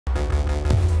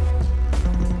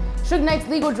Suge Knight's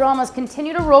legal dramas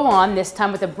continue to roll on, this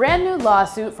time with a brand new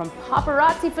lawsuit from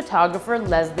paparazzi photographer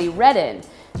Leslie Redden.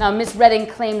 Now, Miss Redden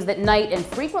claims that Knight and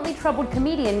frequently troubled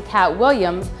comedian Katt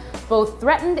Williams both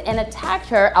threatened and attacked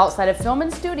her outside of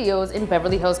FilmOn Studios in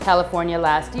Beverly Hills, California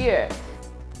last year.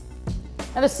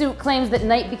 Now, the suit claims that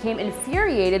Knight became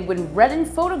infuriated when Redden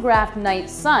photographed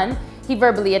Knight's son. He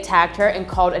verbally attacked her and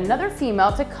called another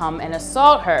female to come and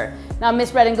assault her. Now,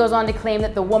 Miss Redden goes on to claim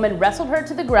that the woman wrestled her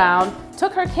to the ground,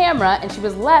 took her camera, and she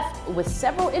was left with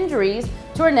several injuries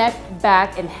to her neck,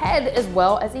 back, and head, as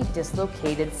well as a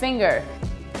dislocated finger.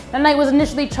 Now, Knight was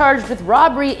initially charged with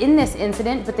robbery in this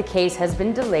incident, but the case has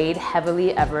been delayed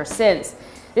heavily ever since.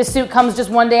 This suit comes just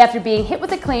one day after being hit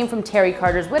with a claim from Terry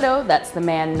Carter's widow, that's the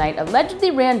man Knight allegedly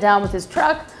ran down with his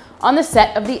truck on the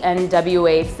set of the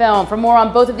NWA film. For more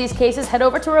on both of these cases, head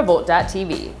over to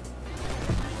Revolt.tv.